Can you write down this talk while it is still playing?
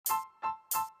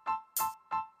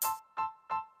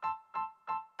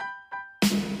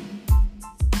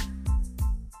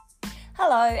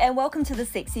Hello and welcome to the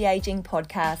Sexy Aging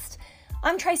Podcast.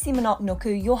 I'm Tracy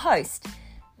Minot-Nuku, your host.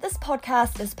 This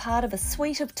podcast is part of a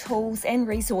suite of tools and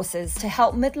resources to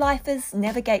help midlifers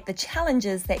navigate the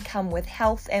challenges that come with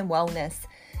health and wellness.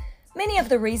 Many of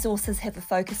the resources have a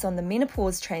focus on the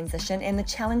menopause transition and the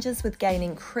challenges with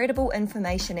gaining credible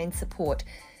information and support.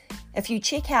 If you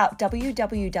check out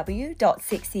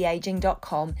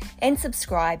www.sexyaging.com and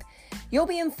subscribe, you'll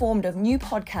be informed of new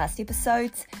podcast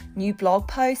episodes, new blog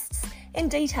posts, and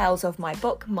details of my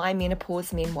book, My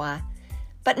Menopause Memoir.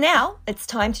 But now, it's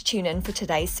time to tune in for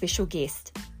today's special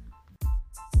guest.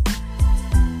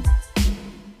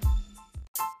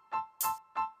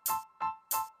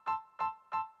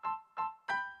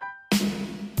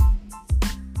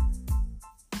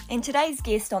 And today's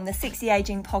guest on the Sexy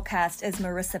Aging Podcast is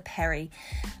Marissa Parry.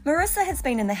 Marissa has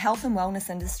been in the health and wellness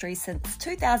industry since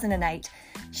 2008.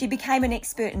 She became an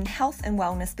expert in health and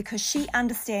wellness because she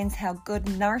understands how good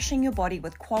nourishing your body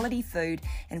with quality food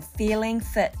and feeling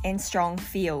fit and strong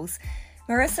feels.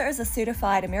 Marissa is a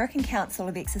certified American Council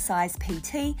of Exercise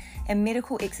PT and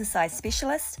medical exercise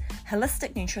specialist,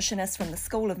 holistic nutritionist from the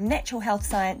School of Natural Health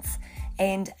Science,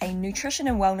 and a nutrition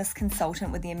and wellness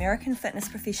consultant with the American Fitness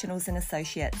Professionals and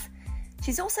Associates.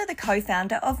 She's also the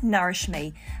co-founder of Nourish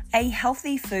Me, a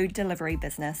healthy food delivery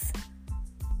business.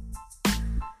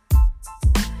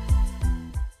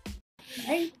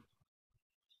 Hey.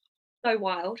 So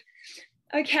wild.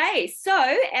 Okay,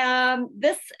 so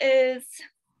this is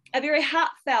a very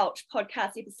heartfelt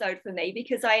podcast episode for me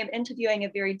because I am interviewing a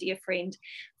very dear friend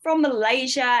from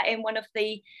Malaysia and one of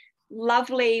the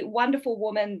lovely, wonderful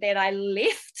woman that I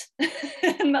left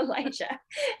in Malaysia.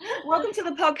 Welcome to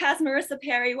the podcast, Marissa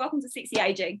Parry. Welcome to Sexy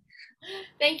Aging.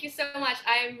 Thank you so much.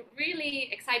 I'm really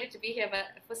excited to be here, but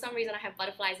for some reason I have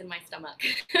butterflies in my stomach.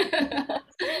 Well,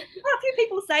 a few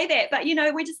people say that, but you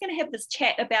know, we're just going to have this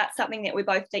chat about something that we're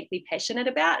both deeply passionate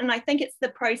about. And I think it's the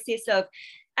process of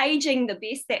aging the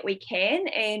best that we can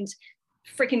and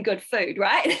freaking good food,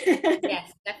 right?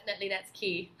 Yes, definitely. That's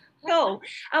key. Cool.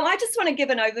 I just want to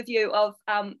give an overview of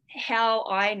how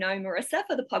I know Marissa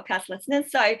for the podcast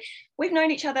listeners. So we've known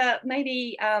each other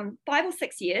maybe 5 or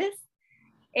 6 years,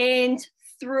 and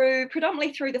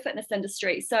predominantly through the fitness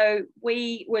industry. So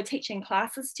we were teaching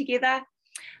classes together,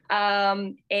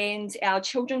 and our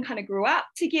children kind of grew up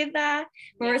together. Yeah.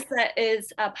 Marissa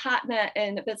is a partner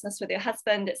in a business with her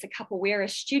husband. It's a capoeira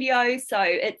studio. So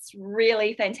it's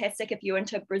really fantastic if you're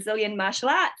into Brazilian martial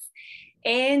arts.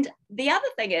 And the other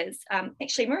thing is,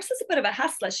 actually, Marissa's a bit of a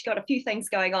hustler. She's got a few things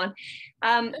going on.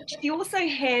 She also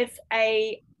has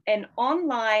an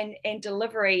online and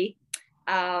delivery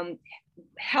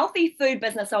healthy food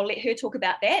business. I'll let her talk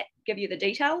about that, give you the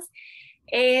details.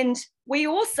 And we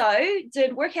also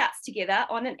did workouts together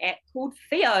on an app called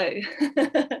Theo.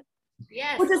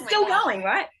 Yes. Which is still going,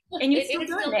 right? And you're still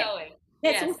doing that. Going.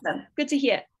 That's awesome. Good to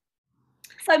hear.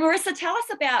 So Marissa, tell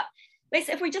us about,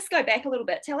 if we just go back a little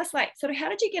bit, tell us sort of how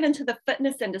did you get into the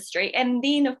fitness industry and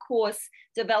then, of course,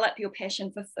 develop your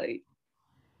passion for food?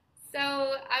 So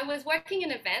I was working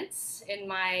in events in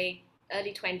my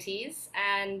early 20s,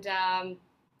 and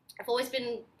I've always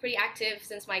been pretty active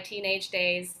since my teenage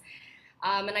days.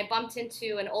 And I bumped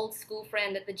into an old school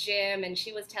friend at the gym, and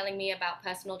she was telling me about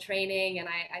personal training, and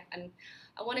I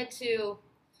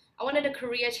wanted a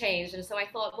career change, and so I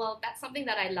thought, well, that's something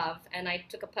that I love, and I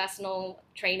took a personal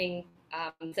training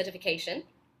certification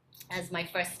as my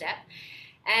first step.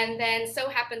 And then so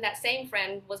happened that same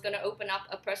friend was going to open up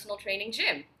a personal training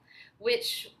gym,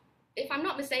 which, if I'm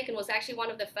not mistaken, was actually one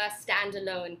of the first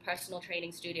standalone personal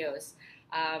training studios.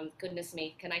 Goodness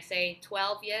me, can I say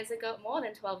 12 years ago, more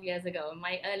than 12 years ago, in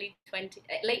my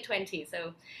late 20s.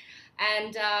 So,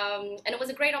 and it was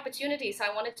a great opportunity. So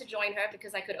I wanted to join her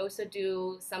because I could also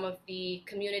do some of the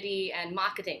community and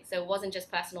marketing. So it wasn't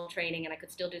just personal training, and I could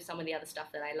still do some of the other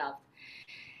stuff that I loved.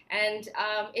 And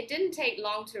it didn't take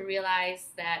long to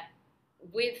realize that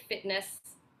with fitness,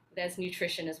 there's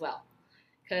nutrition as well.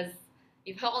 Because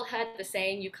you've all heard the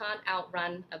saying, you can't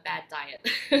outrun a bad diet.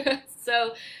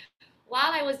 So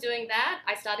while I was doing that,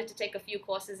 I started to take a few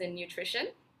courses in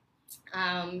nutrition.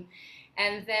 And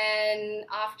then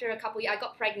after a couple of years, I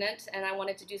got pregnant and I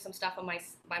wanted to do some stuff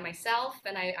by myself,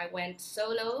 and I went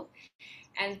solo.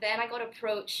 And then I got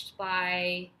approached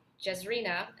by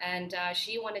Jazrina, and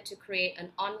she wanted to create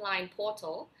an online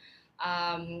portal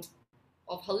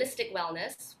of holistic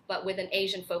wellness, but with an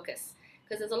Asian focus.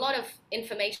 Because there's a lot of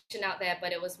information out there,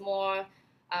 but it was more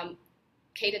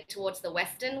catered towards the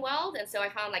Western world. And so I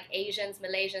found like Asians,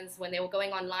 Malaysians, when they were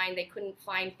going online, they couldn't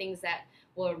find things that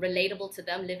were relatable to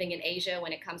them living in Asia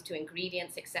when it comes to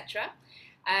ingredients, etc.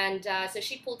 And so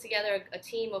she pulled together a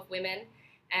team of women,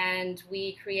 and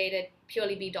we created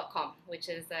purelybee.com, which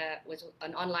is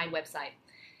an online website.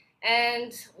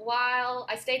 And while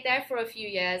I stayed there for a few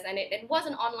years, and it was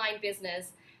an online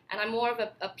business, and I'm more of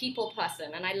a people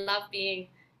person, and I love being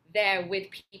there with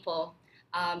people.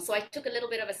 So I took a little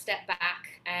bit of a step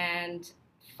back, and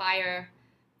Fire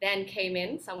then came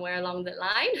in somewhere along the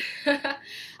line.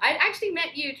 I'd actually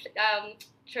met you,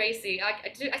 Tracy.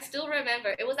 I still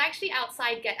remember. It was actually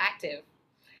outside Get Active.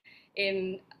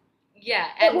 It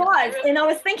was, and I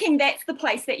was thinking that's the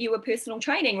place that you were personal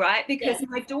training, right? Because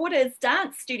my daughter's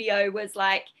dance studio was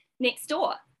like next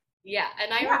door. Yeah,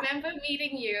 and I remember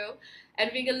meeting you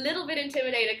and being a little bit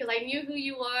intimidated because I knew who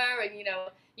you were, and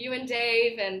you and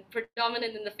Dave, and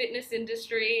predominant in the fitness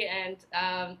industry, and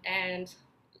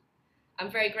I'm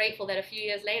very grateful that a few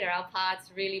years later our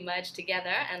paths really merged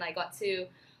together, and I got to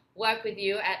work with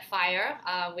you at Fire,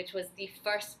 which was the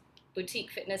first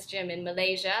boutique fitness gym in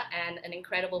Malaysia, and an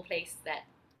incredible place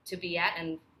to be at,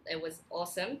 and it was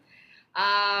awesome.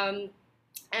 And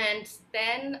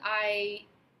then I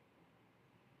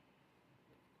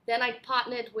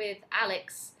partnered with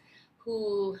Alex,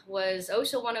 who was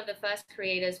also one of the first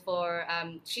creators for,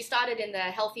 she started in the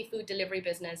healthy food delivery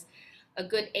business a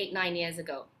good 8-9 years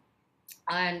ago.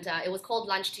 And it was called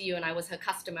Lunch to You, and I was her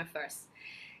customer first.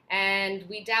 And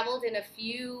we dabbled in a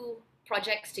few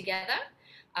projects together,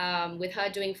 with her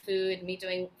doing food, me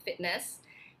doing fitness.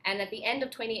 And at the end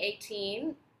of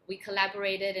 2018, we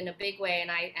collaborated in a big way,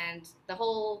 and the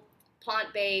whole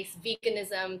plant-based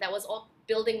veganism, that was all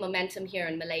building momentum here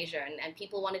in Malaysia, and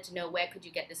people wanted to know where could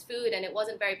you get this food, and it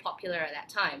wasn't very popular at that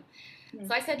time.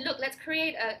 So I said, look, let's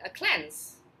create a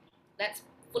cleanse that's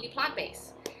fully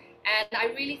plant-based. And I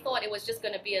really thought it was just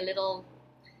going to be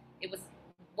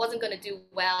wasn't going to do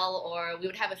well, or we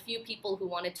would have a few people who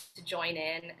wanted to join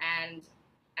in, and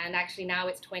actually now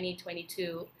it's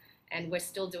 2022 and we're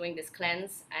still doing this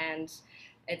cleanse, and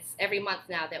it's every month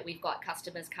now that we've got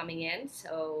customers coming in,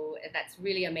 so that's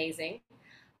really amazing.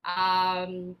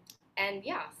 And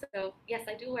yeah, so yes,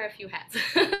 I do wear a few hats.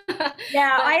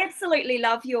 Yeah, I absolutely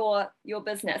love your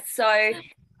business. So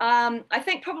I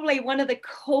think probably one of the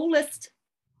coolest,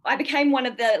 I became one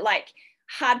of the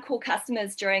hardcore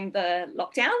customers during the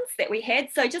lockdowns that we had.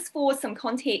 So just for some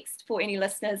context for any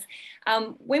listeners,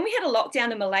 when we had a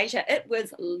lockdown in Malaysia, it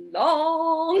was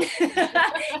long.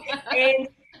 And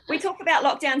we talk about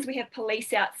lockdowns, we have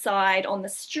police outside on the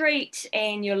street,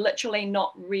 and you're literally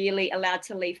not really allowed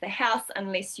to leave the house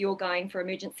unless you're going for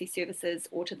emergency services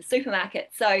or to the supermarket.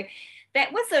 So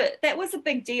that was a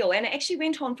big deal, and it actually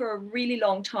went on for a really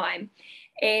long time.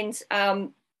 And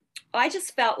I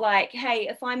just felt like, hey,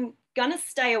 if I'm gonna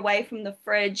stay away from the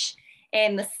fridge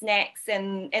and the snacks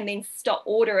and then stop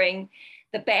ordering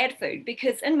the bad food,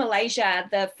 because in Malaysia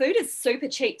the food is super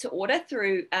cheap to order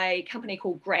through a company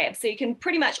called Grab, so you can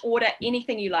pretty much order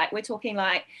anything you like. We're talking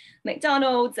like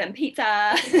McDonald's and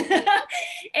pizza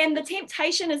and the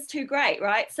temptation is too great,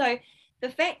 right? So the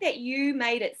fact that you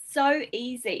made it so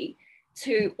easy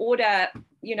to order,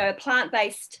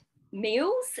 plant-based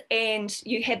meals, and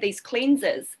you had these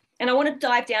cleansers, and I want to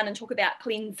dive down and talk about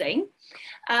cleansing,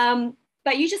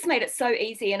 but you just made it so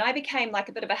easy, and I became like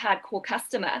a bit of a hardcore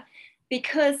customer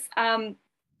because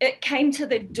it came to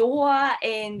the door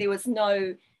and there was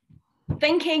no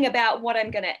thinking about what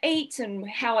I'm going to eat and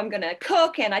how I'm going to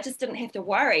cook, and I just didn't have to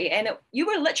worry, and you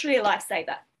were literally a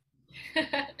lifesaver.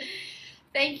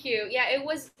 Thank you. Yeah,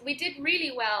 we did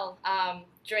really well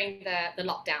during the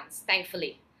lockdowns,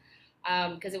 thankfully,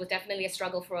 because it was definitely a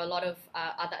struggle for a lot of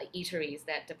other eateries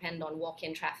that depend on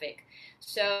walk-in traffic.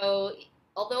 So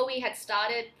although we had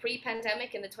started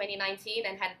pre-pandemic in the 2019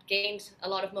 and had gained a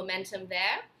lot of momentum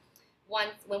there,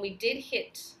 when we did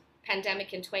hit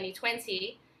pandemic in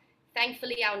 2020,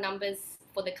 thankfully our numbers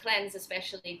for the cleanse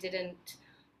especially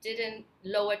didn't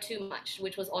lower too much,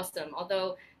 which was awesome.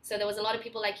 So there was a lot of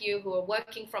people like you who are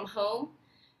working from home,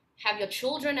 have your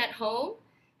children at home,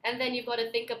 and then you've got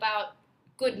to think about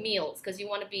good meals because you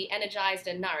want to be energized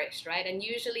and nourished, right? And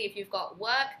usually if you've got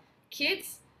work,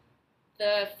 kids,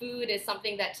 the food is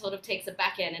something that sort of takes a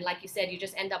back end. And like you said, you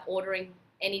just end up ordering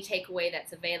any takeaway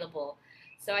that's available.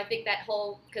 So I think that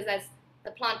because as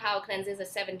the Plant Power Cleanse is a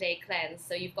 7-day cleanse,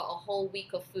 so you've got a whole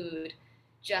week of food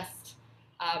just,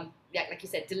 like you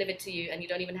said, delivered to you, and you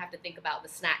don't even have to think about the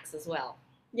snacks as well.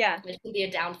 Yeah. Which can be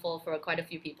a downfall for quite a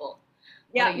few people.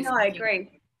 Yeah, no, I agree.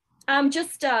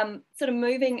 Just sort of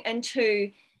moving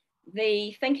into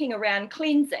the thinking around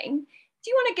cleansing, do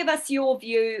you want to give us your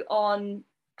view on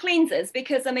cleansers?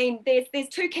 Because I mean, there's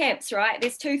two camps, right?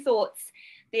 There's two thoughts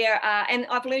there, and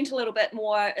I've learned a little bit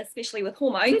more, especially with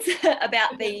hormones,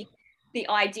 about the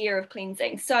idea of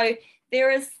cleansing. So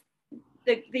there is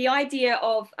the idea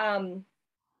of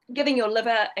giving your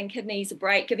liver and kidneys a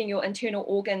break, giving your internal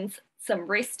organs some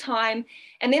rest time.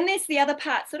 And then there's the other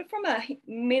part, sort of from a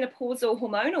menopausal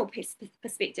hormonal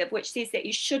perspective, which says that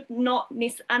you should not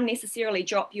unnecessarily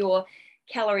drop your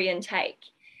calorie intake.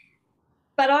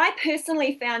 But I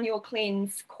personally found your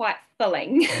cleanse quite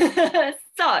filling.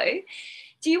 So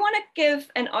do you want to give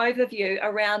an overview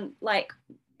around, like,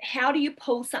 how do you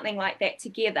pull something like that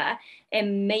together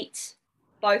and meet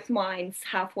both minds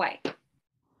halfway?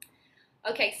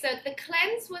 Okay, so the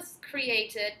cleanse was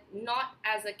created not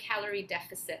as a calorie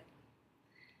deficit.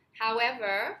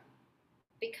 However,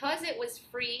 because it's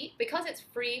free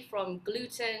from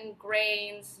gluten,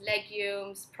 grains,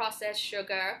 legumes, processed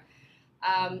sugar,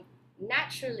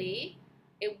 naturally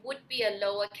it would be a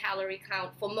lower calorie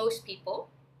count for most people.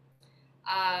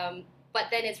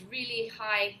 But then it's really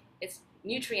high, it's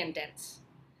nutrient dense.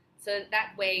 So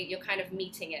that way you're kind of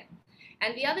meeting it.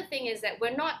 And the other thing is that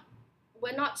we're not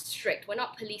strict, we're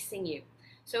not policing you.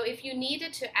 So if you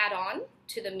needed to add on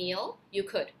to the meal, you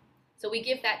could. So we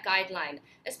give that guideline,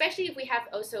 especially if we have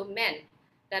also men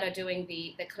that are doing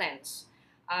the cleanse.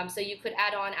 So you could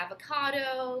add on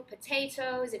avocado,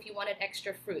 potatoes, if you wanted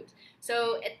extra fruit.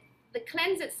 So the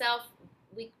cleanse itself,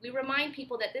 we remind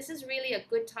people that this is really a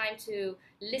good time to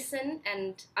listen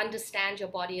and understand your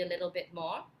body a little bit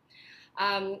more.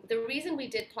 The reason we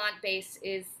did plant-based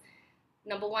is,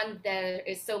 number one, there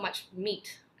is so much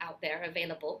meat out there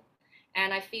available.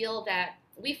 And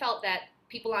we felt that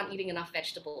people aren't eating enough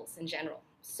vegetables in general.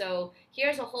 So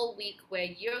here's a whole week where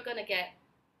you're gonna get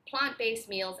plant-based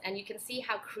meals and you can see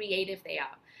how creative they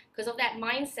are. Because of that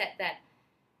mindset that,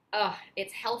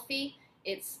 it's healthy,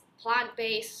 it's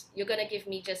plant-based, you're gonna give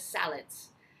me just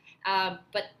salads.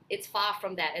 But it's far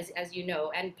from that, as you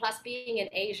know. And plus, being in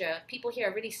Asia, people here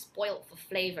are really spoiled for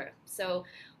flavor. So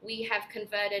we have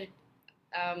converted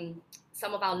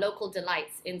some of our local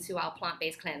delights into our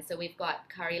plant-based cleanse. So we've got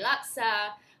curry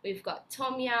laksa, we've got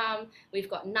tom yum, we've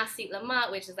got nasi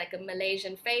lemak, which is like a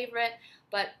Malaysian favorite,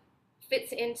 but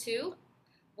fits into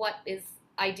what is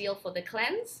ideal for the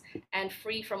cleanse and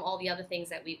free from all the other things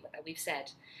that we've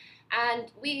said.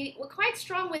 And we were quite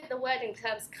strong with the word in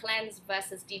terms cleanse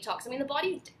versus detox. I mean, the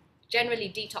body generally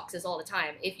detoxes all the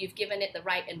time if you've given it the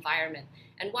right environment.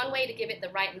 And one way to give it the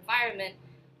right environment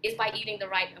is by eating the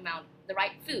right amount, the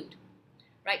right food,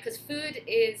 right? Because food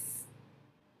is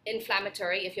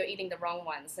inflammatory if you're eating the wrong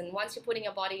ones. And once you're putting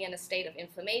your body in a state of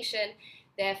inflammation,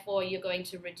 therefore you're going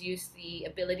to reduce the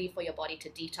ability for your body to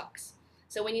detox.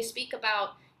 So when you speak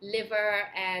about liver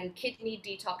and kidney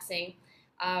detoxing,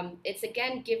 it's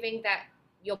again giving that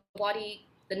your body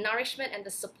the nourishment and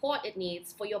the support it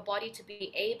needs for your body to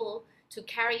be able to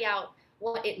carry out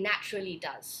what it naturally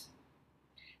does.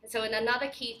 And so another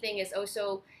key thing is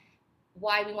also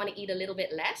why we want to eat a little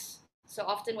bit less. So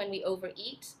often when we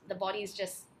overeat, the body is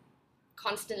just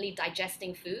constantly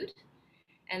digesting food,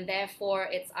 and therefore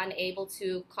it's unable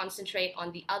to concentrate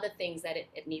on the other things that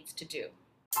it needs to do.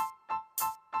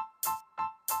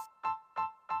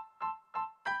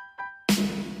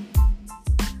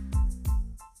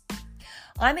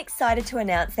 I'm excited to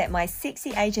announce that my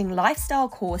Sexy Aging Lifestyle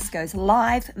course goes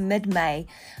live mid-May.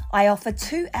 I offer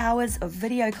 2 hours of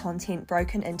video content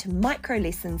broken into micro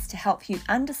lessons to help you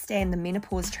understand the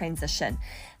menopause transition,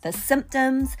 the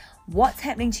symptoms, what's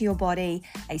happening to your body,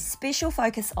 a special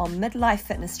focus on midlife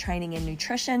fitness training and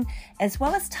nutrition, as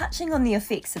well as touching on the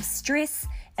effects of stress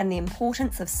and the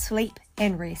importance of sleep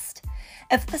and rest.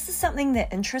 If this is something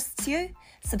that interests you,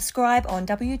 subscribe on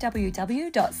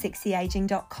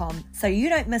www.sexyaging.com so you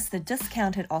don't miss the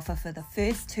discounted offer for the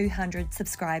first 200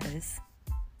 subscribers.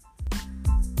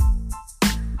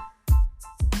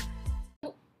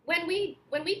 When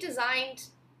we designed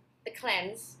the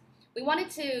cleanse, we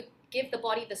wanted to give the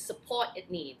body the support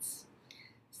it needs.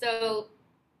 So,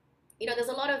 there's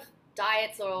a lot of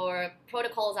diets or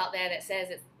protocols out there that says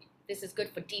this is good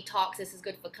for detox, this is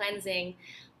good for cleansing,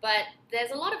 but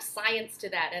there's a lot of science to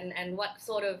that, and what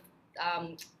sort of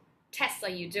tests are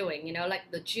you doing, like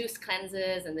the juice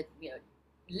cleanses and the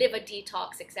liver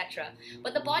detox, etc.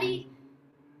 But the body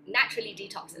naturally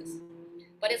detoxes,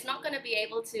 but it's not going to be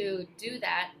able to do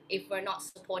that if we're not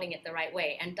supporting it the right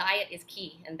way, and diet is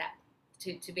key in that,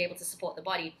 to be able to support the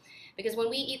body, because when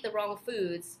we eat the wrong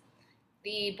foods,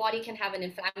 the body can have an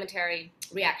inflammatory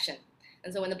reaction.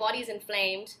 And so when the body is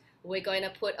inflamed, we're going to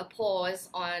put a pause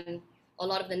on a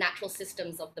lot of the natural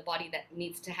systems of the body that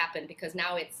needs to happen, because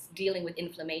now it's dealing with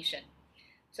inflammation.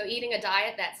 So eating a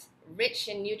diet that's rich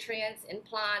in nutrients, in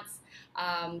plants,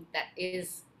 that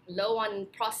is low on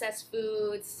processed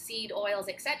foods, seed oils,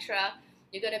 etc.,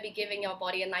 you're going to be giving your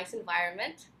body a nice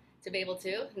environment to be able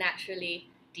to naturally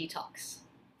detox?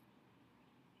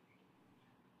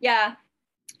 Yeah.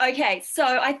 Okay. So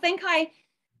I think I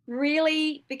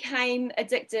really became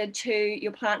addicted to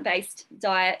your plant-based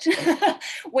diet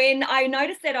when I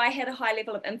noticed that I had a high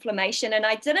level of inflammation, and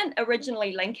I didn't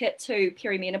originally link it to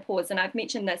perimenopause. And I've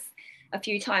mentioned this a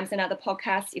few times in other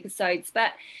podcast episodes,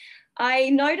 but I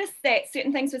noticed that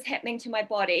certain things was happening to my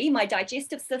body, my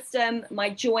digestive system, my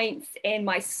joints, and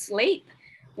my sleep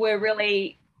were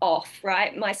really off,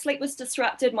 right? My sleep was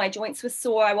disrupted, my joints were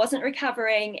sore, I wasn't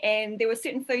recovering, and there were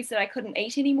certain foods that I couldn't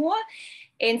eat anymore.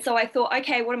 And so I thought,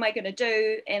 okay, what am I going to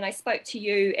do? And I spoke to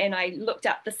you and I looked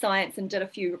up the science and did a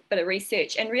bit of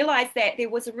research and realized that there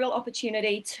was a real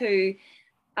opportunity to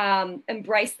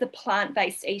embrace the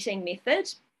plant-based eating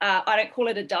method. I don't call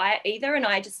it a diet either. And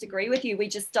I just agree with you. We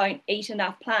just don't eat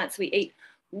enough plants. We eat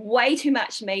way too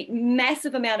much meat,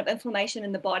 massive amount of inflammation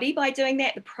in the body by doing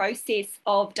that. The process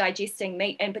of digesting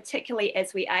meat, and particularly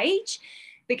as we age,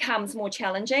 becomes more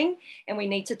challenging, and we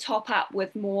need to top up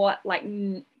with more, like,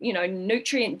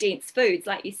 nutrient dense foods,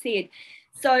 like you said.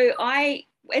 So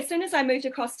as soon as I moved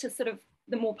across to sort of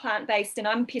the more plant-based, and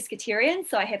I'm pescatarian,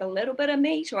 so I have a little bit of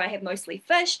meat, or I have mostly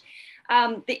fish,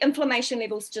 the inflammation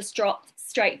levels just dropped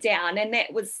straight down. And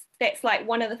that's like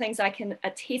one of the things I can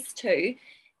attest to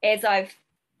as I'm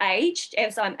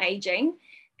aging,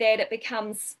 that it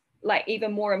becomes like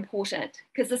even more important,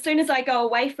 because as soon as I go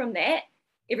away from that,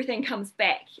 everything comes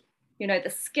back, the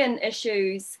skin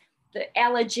issues, the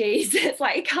allergies, it's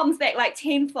like it comes back like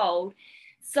tenfold.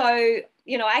 So,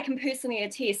 I can personally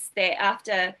attest that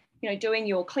after, doing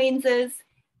your cleanses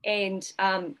and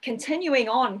continuing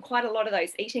on quite a lot of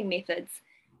those eating methods,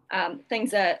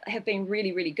 things have been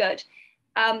really, really good.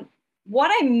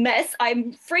 What I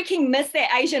freaking miss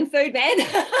that Asian food, man.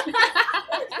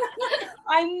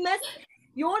 I miss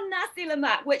your nasi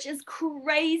lemak, which is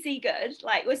crazy good.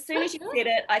 Like, as soon as you said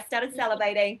it, I started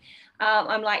salivating.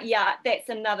 I'm like, yeah, that's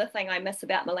another thing I miss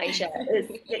about Malaysia, is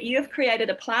that you've created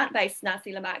a plant-based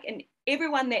nasi lemak, and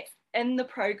everyone that's in the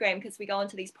program, because we go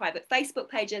into these private Facebook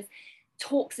pages,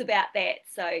 talks about that.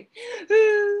 So I'm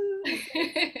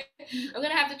gonna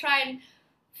have to try and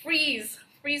freeze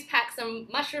pack some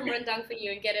mushroom rendang for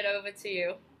you and get it over to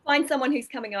you. Find someone who's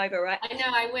coming over, right? I know,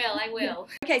 I will.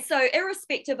 Okay, so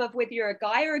irrespective of whether you're a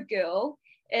guy or a girl,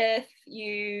 if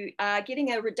you are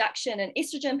getting a reduction in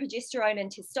estrogen, progesterone,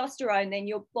 and testosterone, then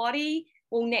your body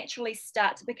will naturally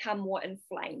start to become more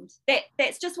inflamed.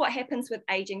 That's just what happens with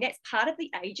aging. That's part of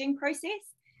the aging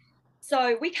process.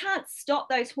 So we can't stop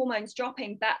those hormones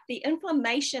dropping, but the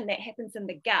inflammation that happens in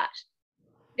the gut,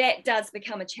 that does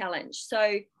become a challenge.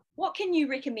 So what can you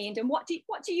recommend, and what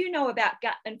do you know about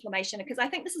gut inflammation? Because I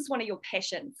think this is one of your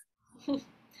passions.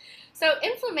 So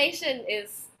inflammation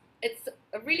it's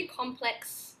a really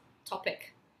complex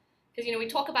topic, because we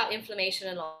talk about inflammation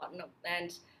a lot,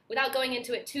 and without going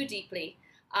into it too deeply,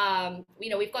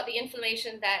 we've got the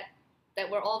inflammation that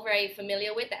we're all very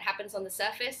familiar with, that happens on the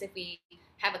surface if we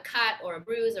have a cut or a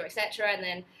bruise or etc., and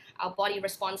then our body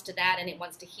responds to that and it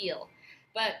wants to heal.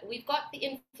 But we've got the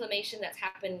inflammation that's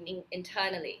happening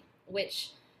internally, which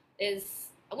is,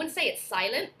 I wouldn't say it's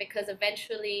silent, because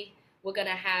eventually we're going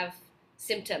to have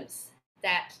symptoms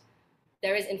that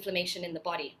there is inflammation in the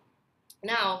body.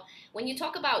 Now, when you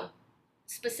talk about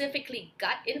specifically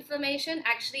gut inflammation,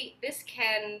 actually this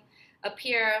can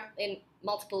appear in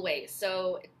multiple ways.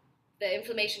 So the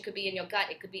inflammation could be in your gut,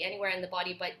 it could be anywhere in the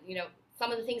body, but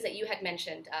some of the things that you had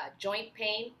mentioned, joint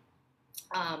pain,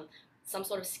 some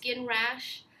sort of skin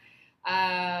rash,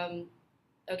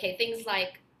 things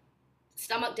like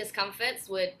stomach discomforts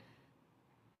would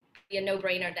be a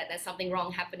no-brainer that there's something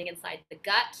wrong happening inside the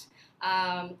gut.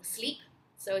 Sleep,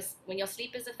 so when your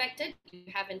sleep is affected, you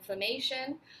have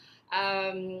inflammation.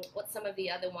 What's some of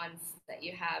the other ones that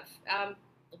you have?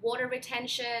 Water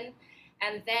retention,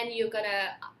 and then you're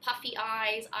gonna puffy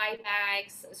eyes, eye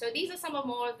bags. So these are some of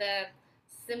more the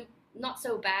not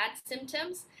so bad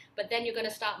symptoms, but then you're going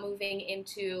to start moving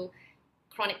into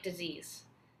chronic disease.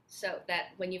 So that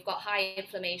when you've got high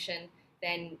inflammation,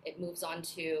 then it moves on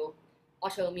to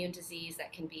autoimmune disease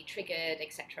that can be triggered,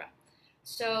 etc.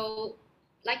 So,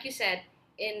 like you said,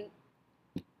 in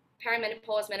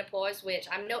perimenopause, menopause, which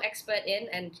I'm no expert in,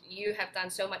 and you have done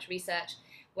so much research,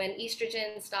 when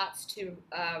estrogen starts to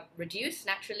reduce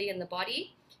naturally in the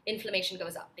body, inflammation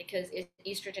goes up, because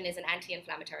estrogen is an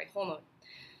anti-inflammatory hormone.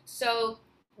 So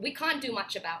we can't do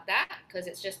much about that, because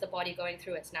it's just the body going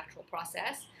through its natural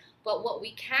process. But what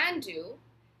we can do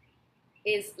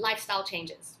is lifestyle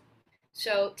changes.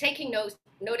 So taking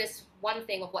notice one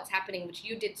thing of what's happening, which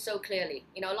you did so clearly.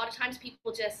 A lot of times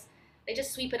people just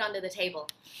sweep it under the table.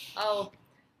 Oh,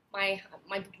 my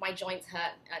joints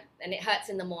hurt, and it hurts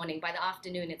in the morning. By the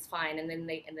afternoon, it's fine, and then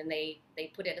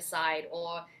they put it aside.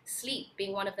 Or sleep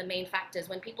being one of the main factors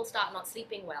when people start not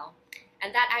sleeping well,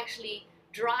 and that actually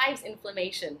drives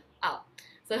inflammation up.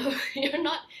 So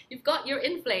you're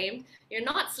inflamed, you're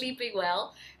not sleeping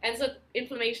well, and so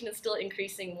inflammation is still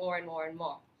increasing more and more and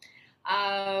more.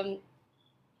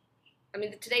 I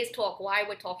mean, today's talk, why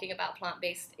we're talking about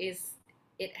plant-based is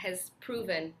it has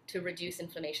proven to reduce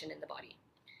inflammation in the body.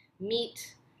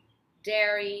 Meat,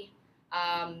 dairy,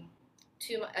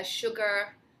 too much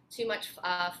sugar, too much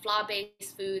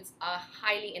flour-based foods are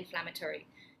highly inflammatory.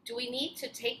 Do we need to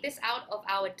take this out of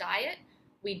our diet?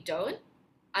 We don't,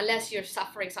 unless you're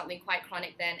suffering something quite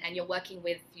chronic then and you're working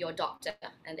with your doctor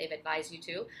and they've advised you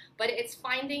to. But it's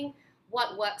finding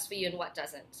what works for you and what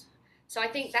doesn't. So I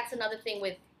think that's another thing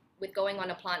with going on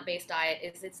a plant-based diet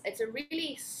is it's a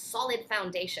really solid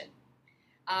foundation.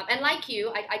 And like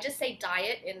you, I just say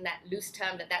diet in that loose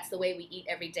term that's the way we eat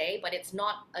every day, but it's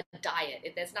not a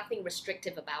diet. There's nothing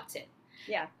restrictive about it.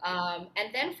 Yeah.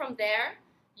 And then from there,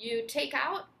 you take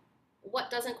out what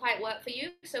doesn't quite work for you.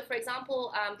 So for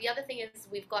example, the other thing is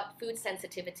we've got food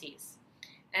sensitivities.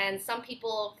 And some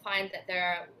people find that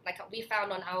they're, like we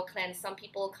found on our cleanse, some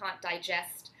people can't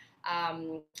digest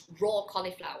raw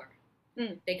cauliflower.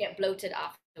 They get bloated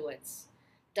afterwards.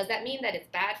 Does that mean that it's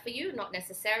bad for you? Not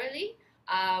necessarily.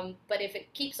 But if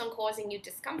it keeps on causing you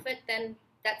discomfort, then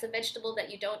that's a vegetable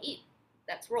that you don't eat.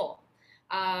 That's raw.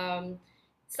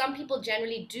 Some people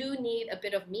generally do need a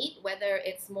bit of meat, whether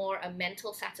it's more a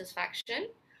mental satisfaction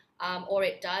or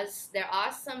it does. There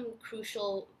are some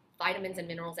crucial vitamins and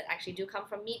minerals that actually do come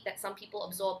from meat that some people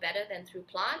absorb better than through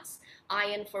plants.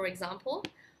 Iron, for example.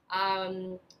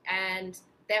 And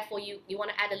therefore, you want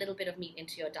to add a little bit of meat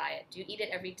into your diet. Do you eat it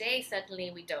every day?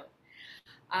 Certainly we don't.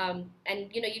 And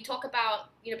you talk about,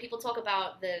 people talk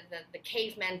about the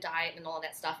caveman diet and all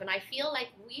that stuff. And I feel like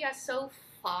we are so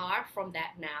far from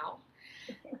that now.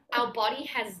 Our body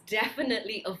has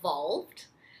definitely evolved.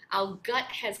 Our gut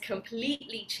has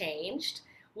completely changed.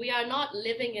 We are not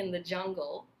living in the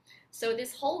jungle. So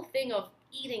this whole thing of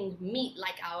eating meat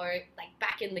like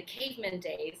back in the caveman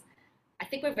days, I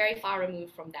think we're very far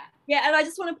removed from that. Yeah, and I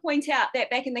just want to point out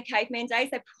that back in the caveman days,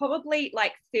 they probably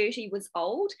 30 was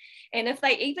old. And if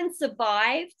they even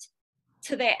survived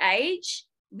to their age,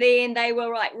 then they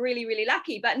were really, really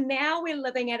lucky. But now we're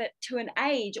living at it to an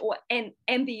age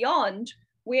and beyond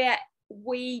where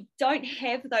we don't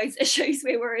have those issues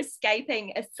where we're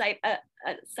escaping a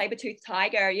saber-toothed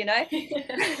tiger, I know,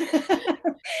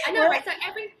 right? So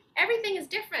everything is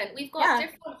different. We've got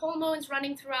different hormones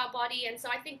running through our body, and so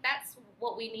I think that's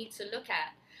what we need to look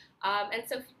at. And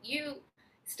so you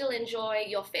still enjoy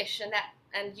your fish,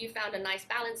 and you found a nice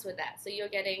balance with that. So you're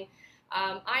getting,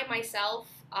 I myself,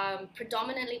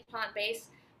 predominantly plant-based,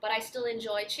 but I still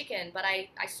enjoy chicken, but I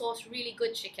source really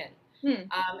good chicken.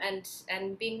 And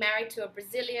being married to a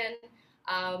Brazilian, it's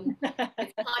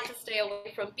hard to stay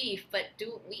away from beef, but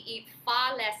we eat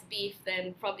far less beef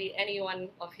than probably anyone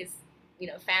of his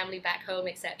family back home,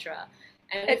 etc.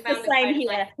 And it's the same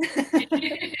here.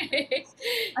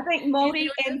 I think Māori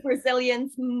and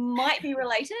Brazilians might be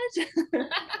related.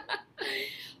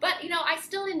 But I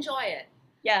still enjoy it.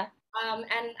 Yeah.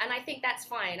 And I think that's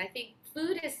fine. I think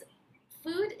food is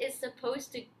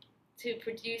supposed to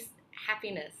produce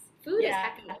happiness. Food is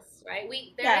happiness, right?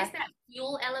 There is that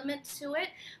fuel element to it,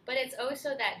 but it's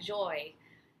also that joy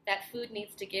that food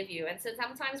needs to give you. And so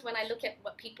sometimes when I look at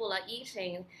what people are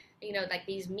eating, like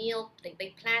these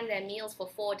they plan their meals for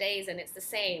 4 days and it's the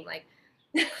same, like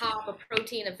carb, a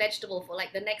protein, a vegetable for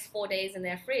the next 4 days in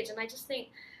their fridge. And I just think,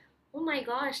 oh my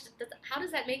gosh, how does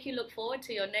that make you look forward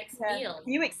to your next meal? Are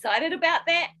you excited about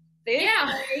that?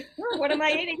 Yeah. What am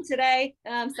I eating today?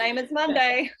 Same as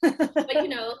Monday. But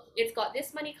it's got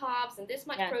this many carbs and this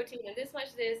much protein and this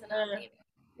much this and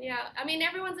I mean,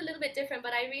 everyone's a little bit different,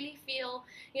 but I really feel,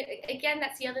 again,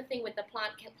 that's the other thing with the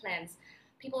plant cleanse.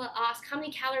 People ask how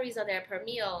many calories are there per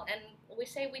meal, and we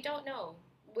say we don't know.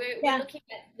 We're looking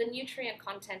at the nutrient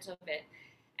content of it,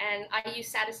 and are you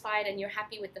satisfied and you're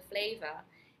happy with the flavor?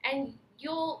 And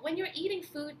when you're eating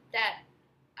food that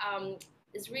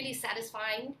is really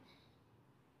satisfying,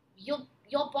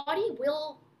 your body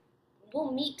will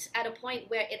meet at a point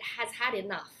where it has had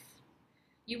enough.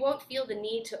 You won't feel the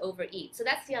need to overeat. So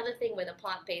that's the other thing with a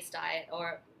plant-based diet,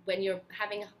 or when you're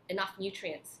having enough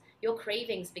nutrients, your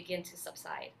cravings begin to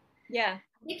subside. Yeah.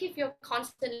 I think if you're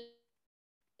constantly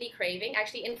craving,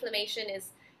 actually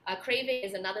craving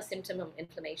is another symptom of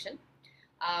inflammation.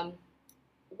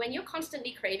 When you're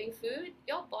constantly craving food,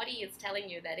 your body is telling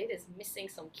you that it is missing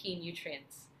some key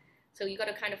nutrients. So you got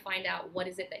to kind of find out what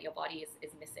is it that your body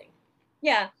is missing.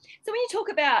 Yeah. So when you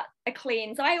talk about a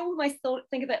cleanse, I almost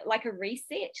think of it like a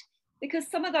reset,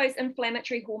 because some of those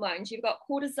inflammatory hormones, you've got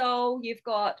cortisol, you've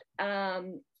got,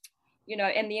 and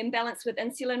the imbalance with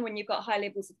insulin when you've got high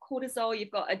levels of cortisol,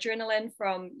 you've got adrenaline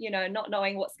from, not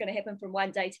knowing what's going to happen from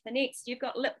one day to the next. You've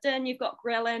got leptin, you've got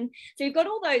ghrelin. So you've got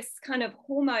all those kind of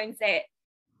hormones that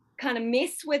kind of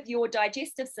mess with your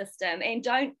digestive system and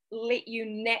don't let you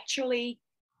naturally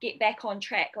get back on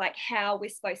track, like how we're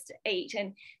supposed to eat.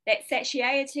 And that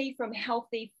satiety from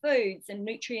healthy foods and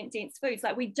nutrient dense foods,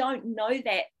 like we don't know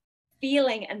that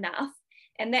feeling enough.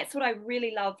 And that's what I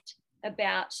really loved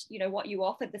about, what you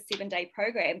offered, the 7-day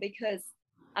program, because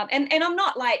and I'm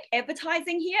not like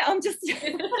advertising here, I'm just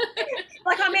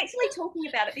like, I'm actually talking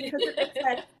about it because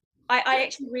I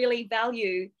actually really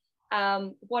value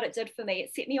what it did for me.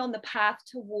 It set me on the path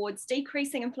towards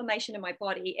decreasing inflammation in my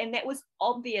body. And that was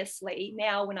obviously,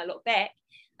 now when I look back,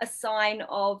 a sign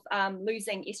of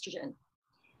losing estrogen.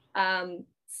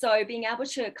 So being able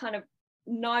to kind of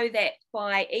know that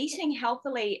by eating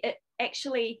healthily, it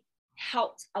actually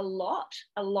helped a lot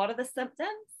of the symptoms.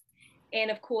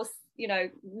 And of course,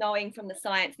 knowing from the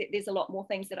science that there's a lot more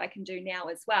things that I can do now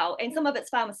as well. And some of it's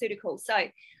pharmaceutical. So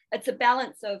it's a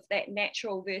balance of that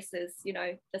natural versus,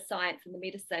 the science and the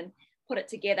medicine, put it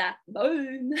together,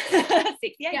 boom,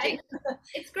 sexy aging. Yeah,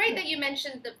 it's great that you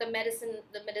mentioned the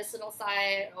medicinal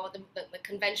side, or the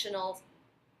conventional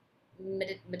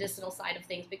medicinal side of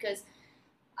things, because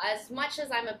as much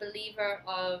as I'm a believer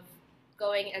of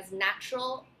going as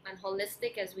natural and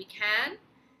holistic as we can,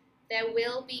 there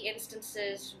will be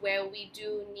instances where we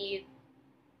do need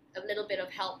a little bit of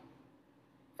help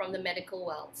from the medical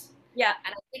world. Yeah.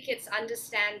 And I think it's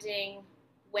understanding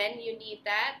when you need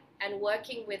that and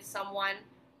working with someone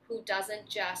who doesn't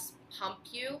just pump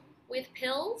you with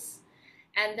pills,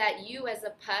 and that you as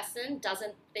a person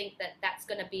doesn't think that that's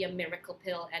going to be a miracle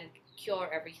pill and cure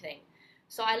everything.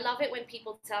 So I love it when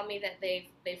people tell me that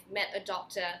they've met a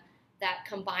doctor that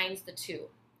combines the two.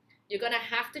 You're going to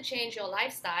have to change your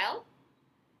lifestyle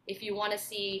if you want to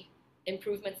see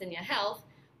improvements in your health,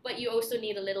 but you also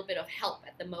need a little bit of help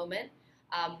at the moment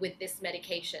with this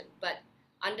medication. But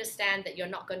understand that you're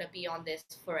not going to be on this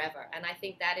forever. And I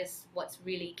think that is what's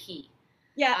really key.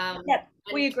 Yeah,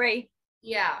 we agree.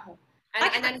 Yeah. I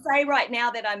can't say right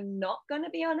now that I'm not going to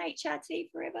be on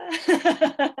HRT forever.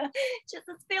 Just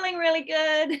it's feeling really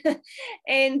good.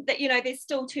 And that, there's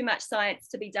still too much science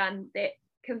to be done that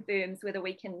confirms whether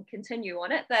we can continue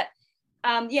on it. But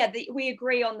we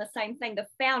agree on the same thing. The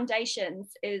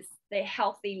foundations is the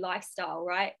healthy lifestyle,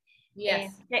 right?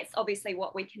 Yes. And that's obviously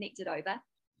what we connected over.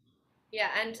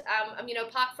 Yeah, and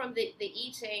apart from the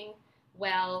eating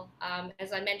well,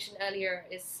 as I mentioned earlier,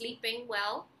 is sleeping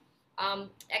well,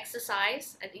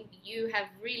 exercise. I think you have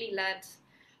really learned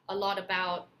a lot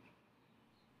about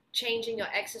changing your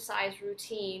exercise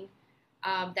routine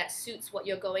that suits what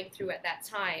you're going through at that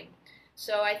time.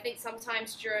 So I think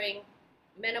sometimes during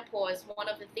menopause, one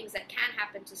of the things that can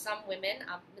happen to some women,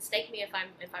 mistake me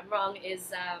if I'm wrong,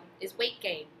 is weight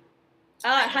gain.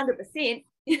 100%.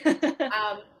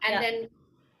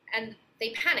 And they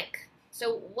panic.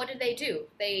 So what do?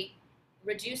 They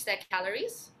reduce their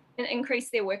calories and increase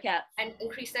their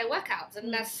workouts.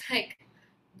 And that's like,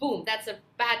 boom, that's a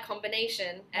bad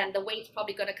combination. And the weight's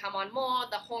probably going to come on more.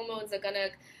 The hormones are going to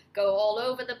go all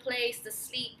over the place, the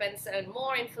sleep, and so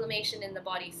more inflammation in the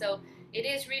body. So it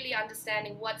is really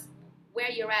understanding where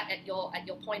you're at your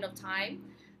point of time,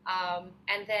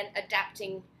 and then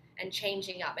adapting and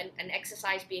changing up, and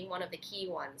exercise being one of the key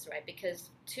ones, right? Because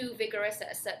too vigorous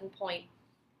at a certain point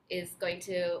is going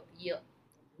to yield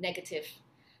negative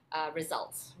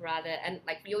results rather. And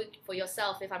like you, for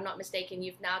yourself, if I'm not mistaken,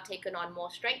 you've now taken on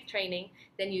more strength training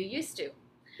than you used to.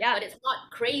 Yeah. But it's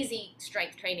not crazy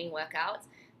strength training workouts,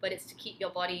 but it's to keep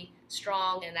your body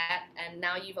strong and that. And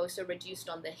now you've also reduced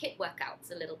on the HIIT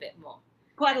workouts a little bit more.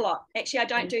 Quite a lot. Actually, I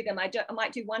don't do them. I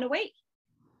might do one a week.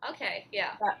 Okay,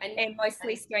 yeah. And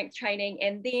mostly strength training.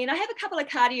 And then I have a couple of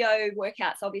cardio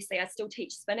workouts. Obviously, I still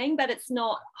teach spinning, but it's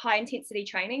not high intensity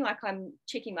training. Like I'm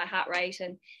checking my heart rate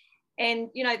and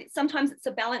sometimes it's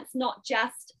a balance, not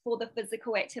just for the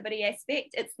physical activity aspect.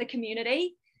 It's the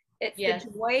community, it's the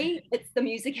joy, it's the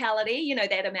musicality,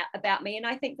 that about me. And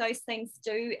I think those things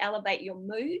do elevate your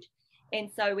mood.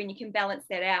 And so when you can balance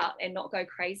that out and not go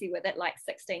crazy with it, like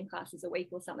 16 classes a week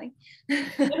or something.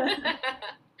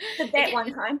 That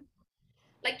one time.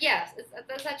 Like, yes,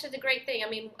 that's actually the great thing. I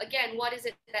mean, again, what is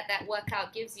it that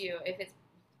workout gives you? If it's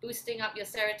boosting up your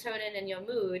serotonin and your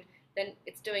mood, then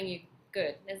it's doing you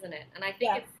good, isn't it? And I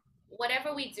think it's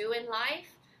whatever we do in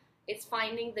life, it's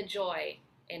finding the joy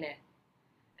in it.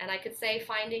 And I could say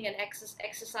finding an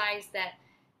exercise that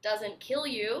doesn't kill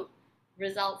you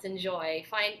results in joy.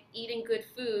 Find eating good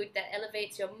food that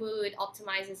elevates your mood,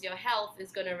 optimizes your health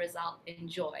is going to result in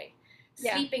joy.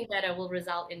 Yeah. Sleeping better will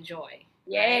result in joy.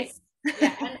 Yes. Right?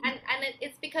 Yeah, and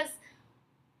it's because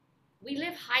we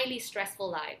live highly stressful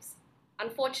lives.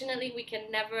 Unfortunately, we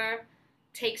can never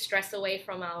take stress away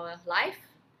from our life,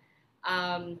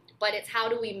 but it's how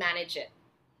do we manage it?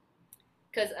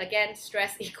 Because again,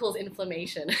 stress equals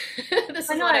inflammation. This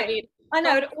is what I mean. I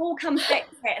know, it all comes back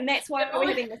to that, and that's why we're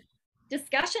having this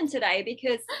discussion today,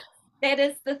 because that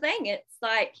is the thing. It's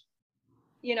like,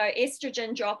 you know,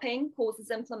 estrogen dropping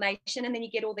causes inflammation, and then you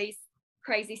get all these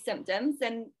crazy symptoms,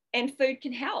 and food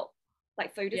can help.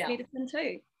 Like, food is medicine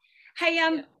too. Hey,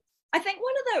 I think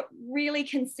one of the really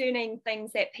concerning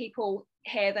things that people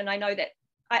have, and I know that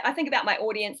I think about my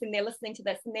audience and they're listening to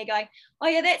this and they're going, oh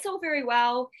yeah, that's all very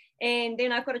well, and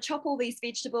then I've got to chop all these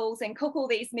vegetables and cook all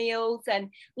these meals and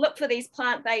look for these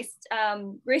plant-based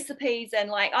recipes, and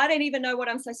like, I don't even know what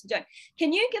I'm supposed to be doing.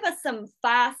 Can you give us some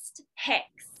fast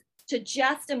hacks to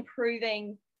just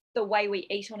improving the way we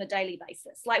eat on a daily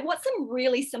basis? Like, what's some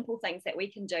really simple things that we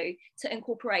can do to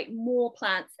incorporate more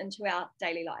plants into our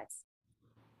daily lives?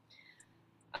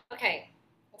 Okay,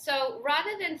 so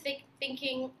rather than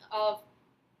thinking of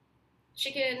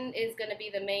chicken is going to be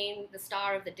the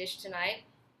star of the dish tonight,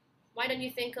 why don't you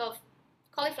think of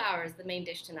cauliflower as the main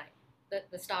dish tonight,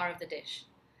 the star of the dish?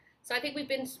 So I think we've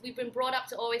been brought up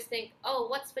to always think, oh,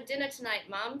 what's for dinner tonight,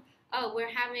 Mom? Oh, we're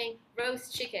having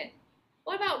roast chicken.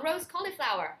 What about roast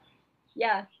cauliflower?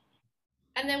 Yeah.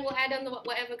 And then we'll add on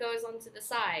whatever goes onto the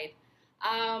side.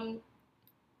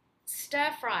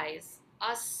 Stir fries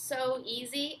are so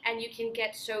easy, and you can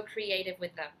get so creative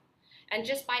with them. And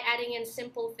just by adding in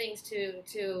simple things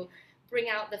to bring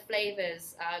out the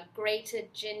flavors,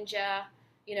 grated ginger,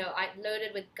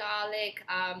 loaded with garlic,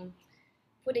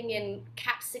 putting in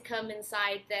capsicum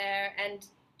inside there, and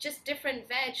just different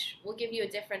veg will give you a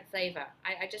different flavor.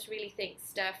 I just really think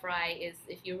stir fry is,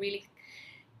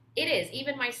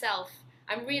 even myself,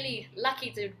 I'm really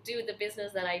lucky to do the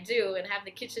business that I do and have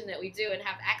the kitchen that we do and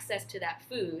have access to that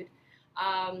food.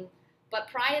 But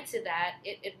prior to that,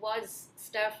 it was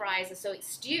stir fries, so it's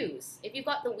stews. If you've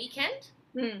got the weekend,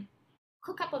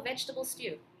 cook up a vegetable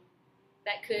stew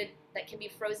that can be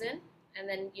frozen, and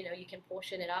then you can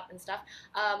portion it up and stuff.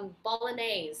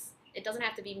 Bolognese, it doesn't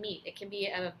have to be meat. It can be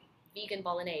a vegan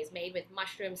bolognese made with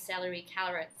mushrooms, celery,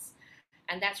 carrots,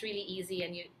 and that's really easy,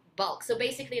 and you bulk. So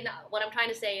basically, what I'm trying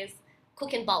to say is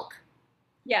cook in bulk.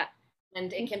 Yeah.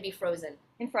 And it can be frozen.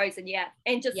 And frozen, yeah.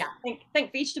 And just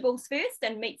think vegetables first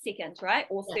and meat second, right?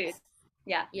 Or third.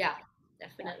 Yeah. Yeah,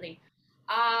 definitely.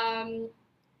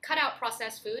 Cut out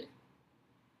processed food.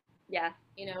 Yeah.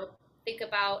 Think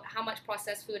about how much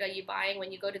processed food are you buying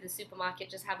when you go to the supermarket.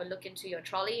 Just have a look into your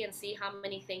trolley and see how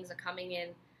many things are coming in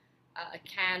a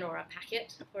can or a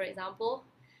packet, for example.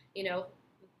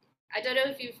 I don't know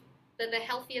if the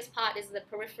healthiest part is the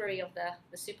periphery of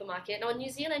the supermarket. Now in New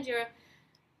Zealand, you're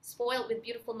spoiled with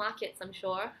beautiful markets, I'm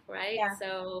sure, right? Yeah.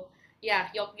 So yeah,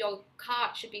 your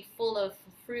cart should be full of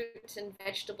fruit and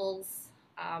vegetables.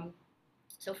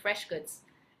 So fresh goods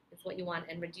is what you want,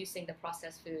 and reducing the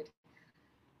processed food.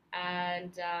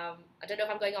 And I don't know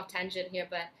if I'm going off tangent here,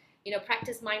 but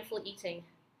practice mindful eating.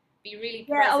 Be really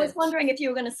present. Yeah, I was wondering if you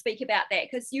were going to speak about that,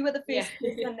 because you were the first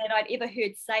person that I'd ever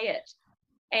heard say it.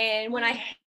 And when I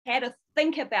had to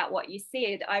think about what you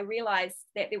said, I realized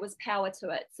that there was power to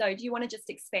it. So do you want to just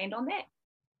expand on that?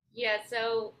 Yeah,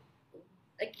 so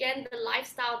again, the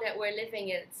lifestyle that we're living,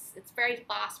 it's very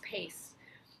fast paced.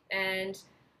 And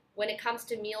when it comes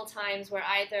to meal times, we're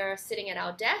either sitting at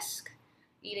our desk,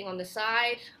 eating on the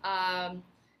side,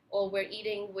 or we're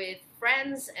eating with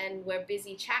friends and we're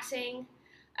busy chatting.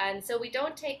 And so we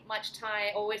don't take much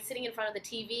time, or we're sitting in front of the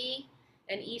TV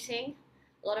and eating.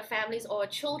 A lot of families or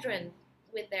children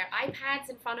with their iPads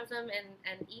in front of them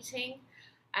and eating.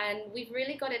 And we've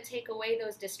really got to take away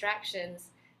those distractions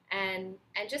and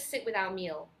just sit with our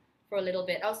meal for a little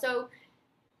bit. Also,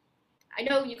 I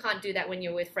know you can't do that when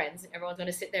you're with friends. Everyone's going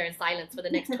to sit there in silence for the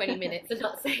next 20 minutes and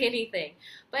not say anything.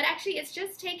 But actually, it's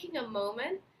just taking a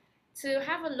moment to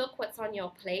have a look what's on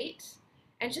your plate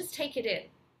and just take it in.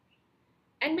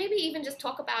 And maybe even just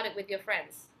talk about it with your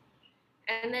friends.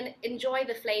 And then enjoy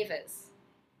the flavors.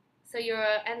 So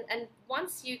and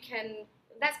once you can,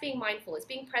 that's being mindful. It's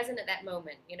being present at that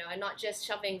moment, and not just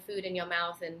shoving food in your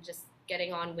mouth and just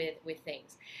getting on with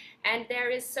things. And there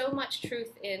is so much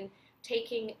truth in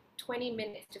taking 20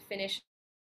 minutes to finish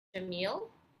a meal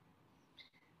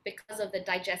because of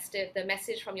the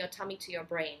message from your tummy to your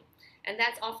brain. And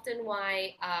that's often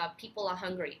why people are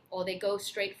hungry, or they go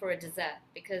straight for a dessert,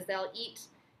 because they'll eat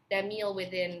their meal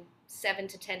within 7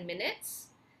 to 10 minutes,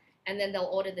 and then they'll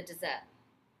order the dessert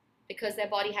because their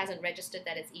body hasn't registered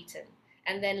that it's eaten.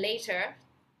 And then later,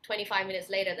 25 minutes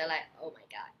later, they're like, oh my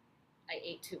God, I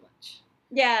ate too much.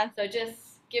 Yeah. So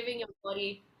just giving your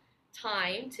body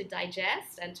time to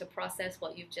digest and to process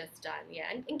what you've just done. Yeah.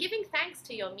 And giving thanks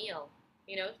to your meal,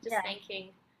 just taking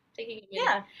a minute.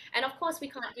 Yeah. And of course, we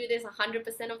can't do this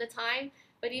 100% of the time,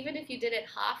 but even if you did it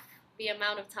half the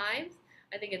amount of times,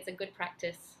 I think it's a good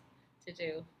practice to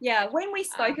do. Yeah. When we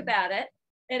spoke about it,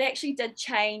 it actually did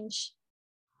change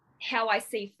how I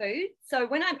see food. So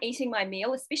when I'm eating my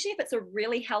meal, especially if it's a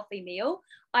really healthy meal,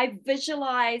 I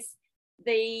visualize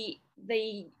the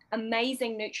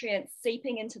amazing nutrients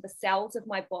seeping into the cells of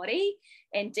my body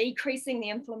and decreasing the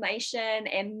inflammation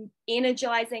and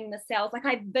energizing the cells. Like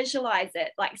I visualize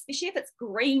it, like especially if it's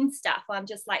green stuff, I'm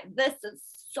just like, this is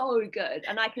so good.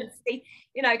 And I can see,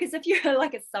 because if you're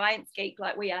like a science geek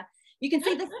like we are, you can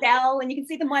see the cell and you can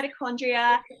see the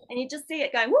mitochondria and you just see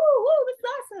it going, woo, woo, it's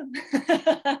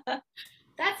awesome.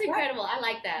 That's incredible. I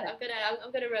like that.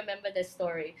 I'm gonna remember this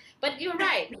story. But you're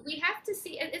right. We have to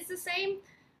see. It's the same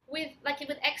with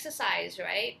exercise,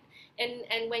 right?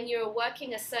 And when you're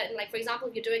working a certain, like for example,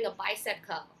 if you're doing a bicep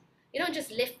curl, you don't just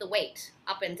lift the weight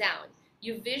up and down.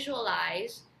 You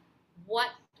visualize what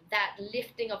that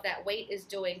lifting of that weight is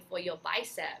doing for your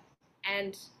bicep,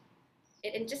 and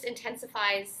it just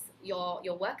intensifies your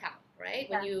workout, right?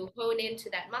 When you hone into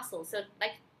that muscle. So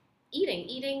like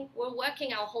eating, we're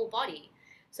working our whole body.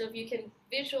 So if you can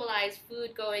visualize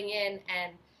food going in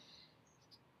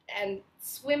and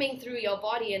swimming through your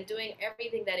body and doing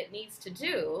everything that it needs to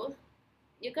do,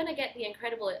 you're going to get the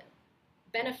incredible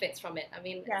benefits from it. I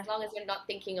mean, as long as you're not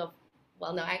thinking of,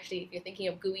 if you're thinking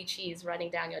of gooey cheese running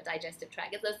down your digestive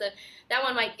tract, that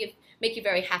one might make you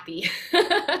very happy.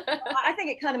 I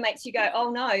think it kind of makes you go, oh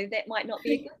no, that might not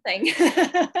be a good thing.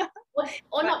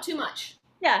 or not too much.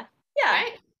 Yeah.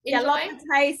 Right? Yeah, love the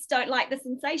taste, don't like the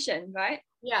sensation, right?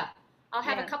 Yeah. I'll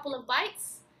have a couple of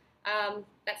bites.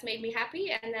 That's made me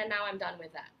happy, and then now I'm done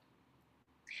with that.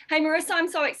 Hey, Marissa, I'm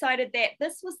so excited that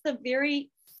this was the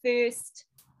very first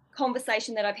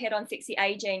conversation that I've had on Sexy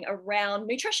Aging around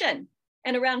nutrition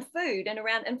and around food and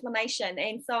around inflammation.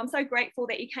 And so I'm so grateful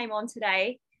that you came on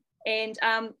today, and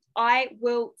I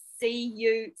will see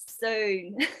you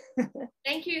soon.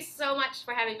 Thank you so much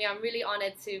for having me. I'm really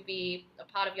honored to be a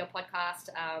part of your podcast,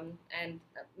 and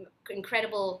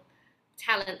incredible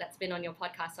talent that's been on your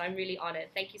podcast. So I'm really honored.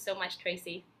 Thank you so much,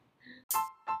 Tracy.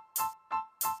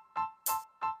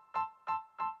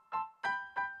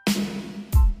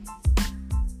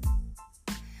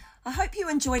 I hope you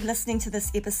enjoyed listening to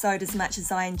this episode as much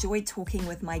as I enjoyed talking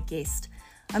with my guest.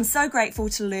 I'm so grateful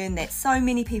to learn that so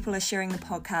many people are sharing the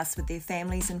podcast with their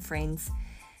families and friends.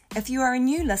 If you are a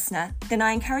new listener, then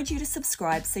I encourage you to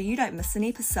subscribe so you don't miss an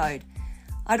episode.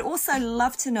 I'd also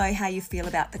love to know how you feel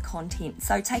about the content,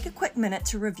 so take a quick minute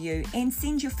to review and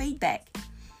send your feedback.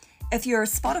 If you're a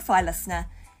Spotify listener,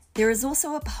 there is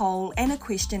also a poll and a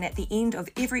question at the end of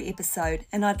every episode,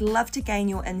 and I'd love to gain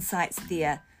your insights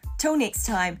there. Till next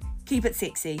time, keep it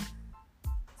sexy.